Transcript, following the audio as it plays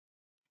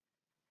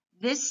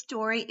This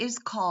story is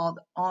called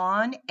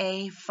On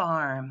a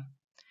Farm.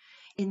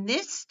 In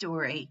this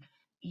story,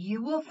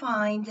 you will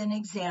find an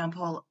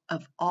example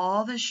of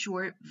all the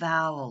short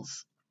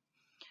vowels.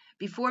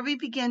 Before we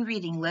begin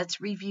reading,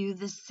 let's review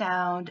the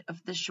sound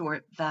of the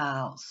short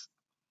vowels.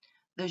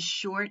 The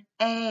short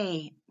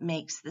A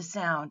makes the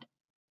sound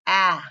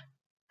ah,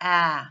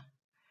 ah.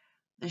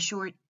 The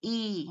short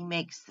E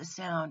makes the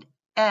sound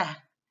eh,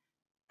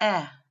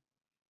 eh.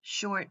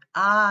 Short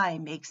I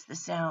makes the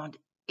sound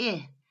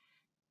I.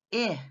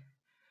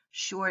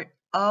 Short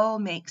O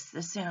makes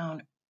the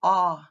sound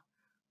ah,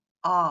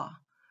 ah.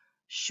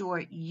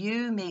 Short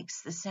U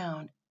makes the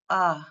sound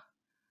ah.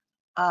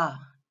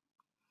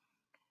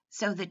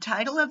 So the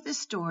title of the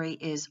story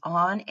is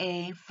On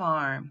a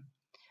Farm.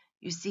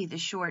 You see the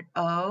short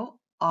O,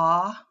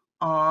 ah,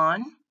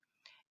 on,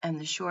 and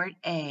the short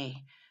A,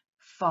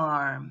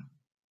 farm.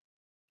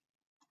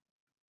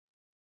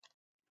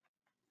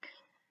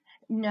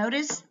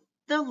 Notice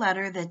the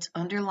letter that's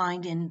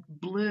underlined in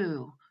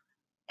blue,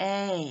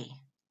 A,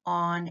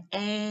 on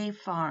a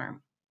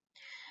farm.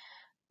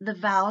 The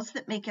vowels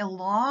that make a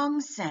long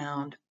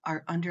sound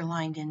are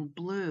underlined in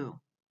blue.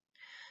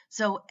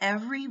 So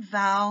every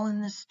vowel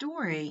in the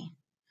story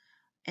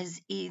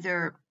is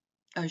either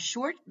a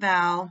short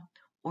vowel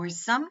or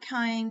some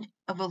kind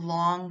of a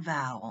long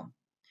vowel.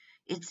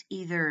 It's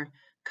either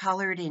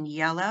colored in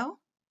yellow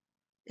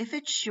if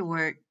it's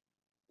short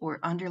or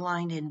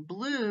underlined in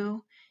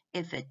blue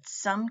if it's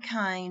some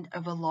kind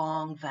of a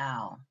long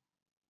vowel.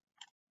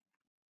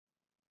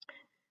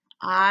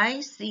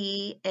 I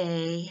see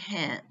a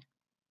hen.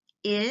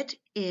 It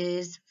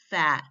is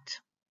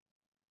fat.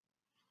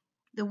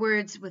 The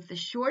words with the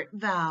short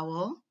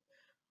vowel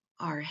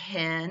are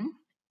hen,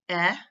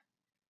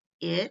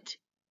 it,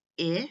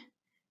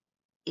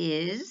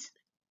 is,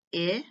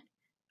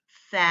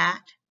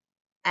 fat,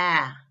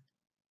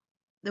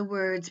 The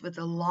words with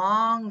a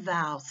long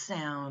vowel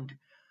sound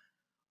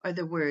are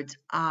the words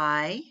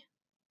I,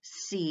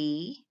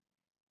 see,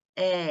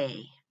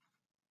 a.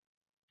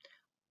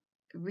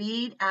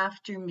 Read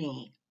after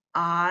me.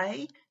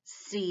 I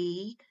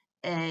see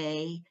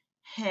a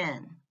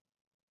hen.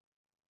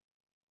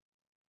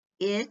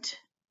 It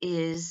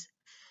is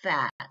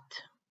fat.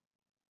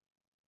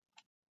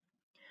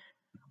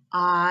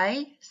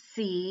 I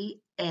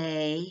see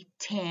a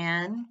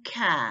tan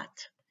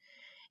cat.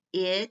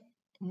 It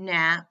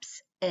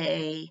naps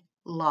a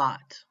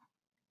lot.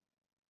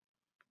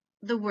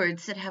 The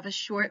words that have a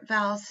short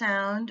vowel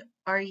sound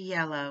are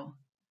yellow.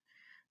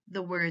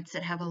 The words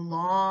that have a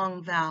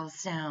long vowel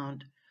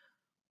sound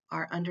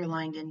are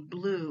underlined in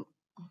blue.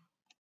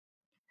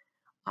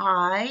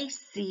 I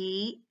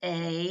see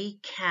a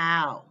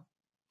cow.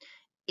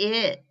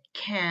 It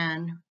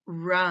can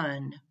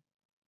run.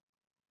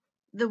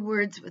 The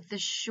words with the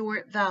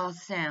short vowel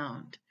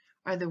sound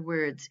are the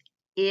words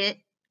it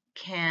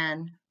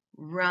can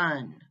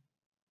run.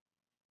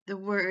 The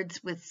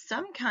words with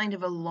some kind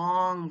of a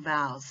long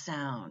vowel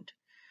sound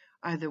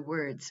are the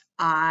words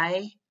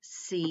I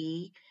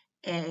see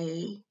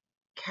a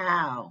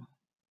cow.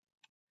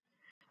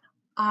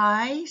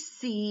 I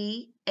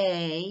see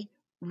a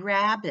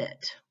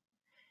rabbit.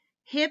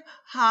 Hip,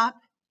 hop,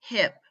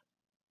 hip.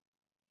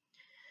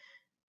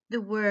 The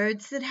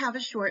words that have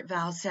a short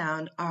vowel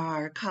sound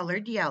are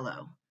colored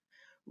yellow.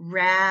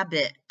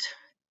 Rabbit,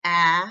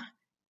 I,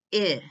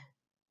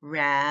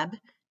 rab,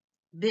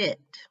 bit.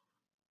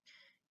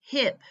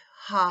 Hip,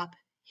 hop,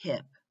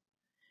 hip.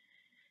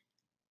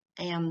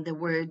 And the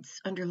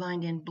words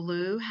underlined in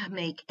blue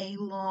make a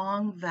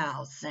long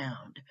vowel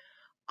sound.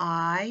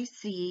 I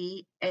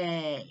see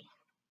a.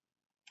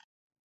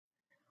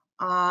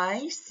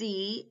 I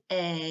see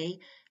a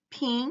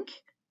pink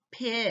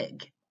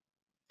pig.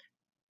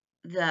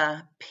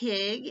 The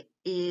pig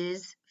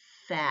is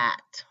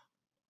fat.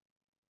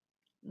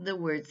 The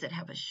words that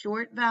have a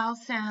short vowel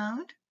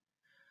sound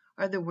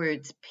are the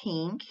words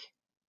pink,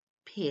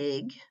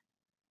 pig,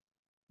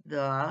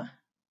 the,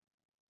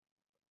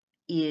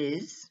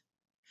 is,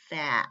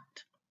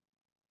 fat.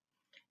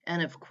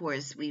 And of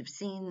course, we've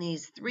seen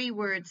these three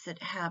words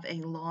that have a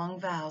long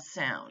vowel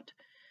sound.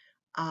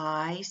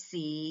 I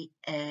see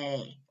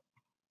a.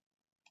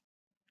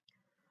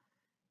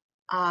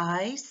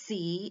 I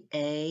see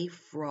a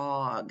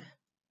frog.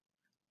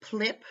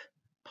 Plip,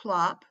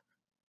 plop,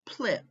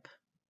 plip.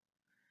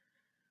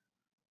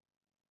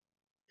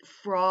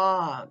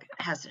 Frog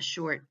has a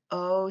short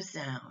O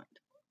sound.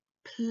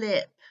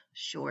 Plip,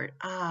 short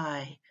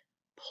I.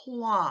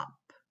 Plop,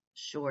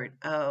 short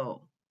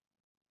O.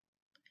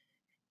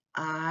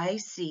 I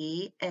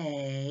see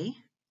a.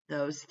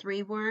 Those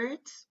three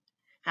words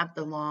have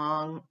the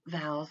long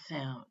vowel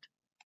sound.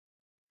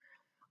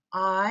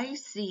 I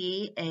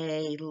see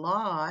a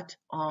lot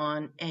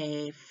on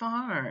a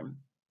farm.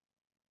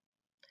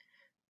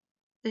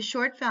 The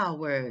short vowel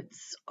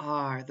words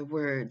are the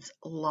words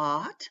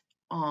lot,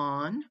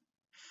 on,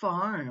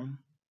 farm.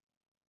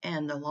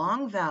 And the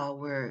long vowel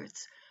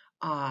words,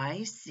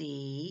 I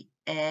see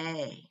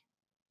a.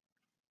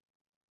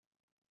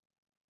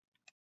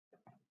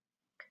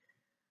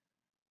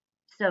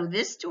 So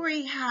this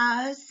story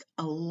has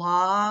a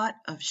lot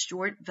of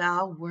short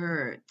vowel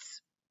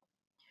words.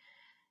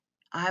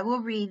 I will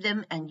read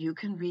them and you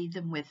can read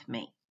them with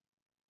me.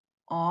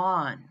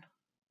 On,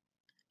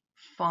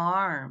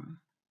 farm,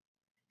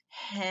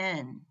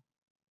 hen,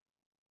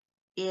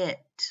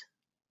 it,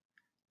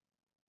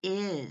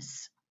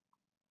 is,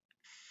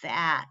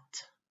 fat,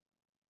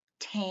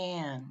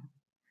 tan,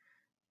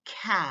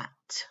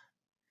 cat,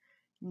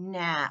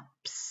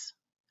 naps,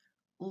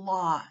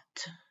 lot,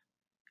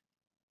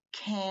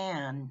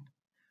 can,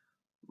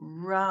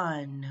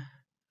 run,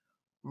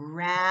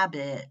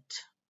 rabbit,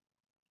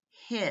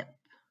 hip,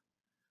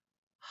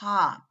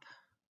 hop,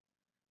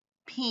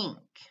 pink,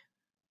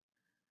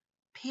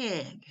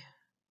 pig,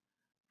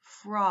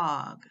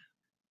 frog,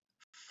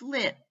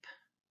 flip,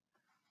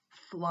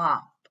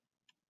 flop.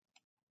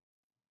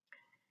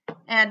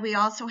 And we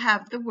also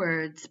have the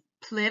words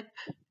plip,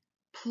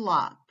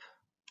 plop.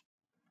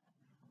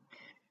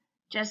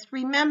 Just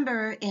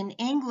remember, in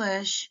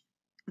English,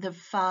 the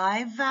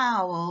 5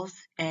 vowels,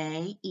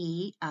 A,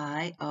 E,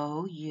 I,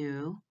 O,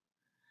 U,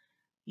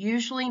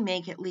 usually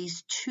make at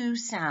least 2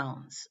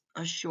 sounds,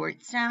 a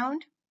short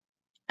sound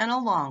and a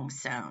long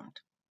sound.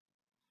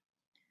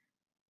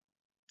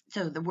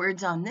 So the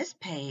words on this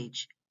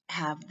page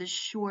have the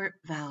short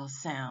vowel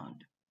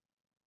sound.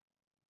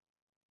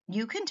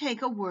 You can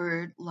take a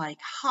word like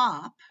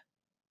hop,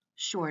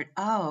 short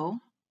O,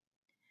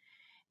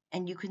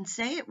 and you can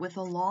say it with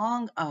a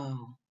long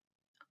O.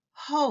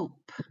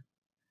 Hope,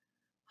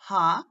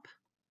 hop,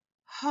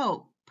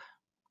 hope.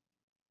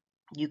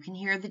 You can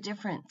hear the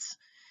difference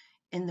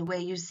in the way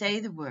you say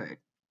the word,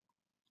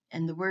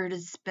 and the word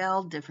is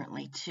spelled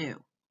differently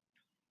too.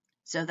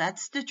 So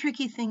that's the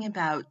tricky thing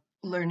about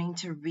learning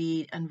to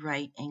read and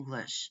write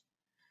English.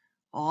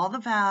 All the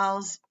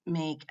vowels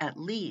make at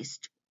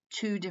least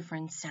 2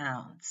 different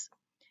sounds,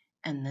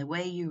 and the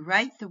way you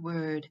write the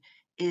word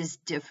is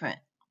different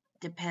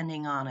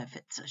depending on if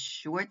it's a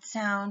short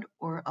sound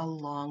or a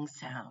long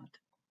sound.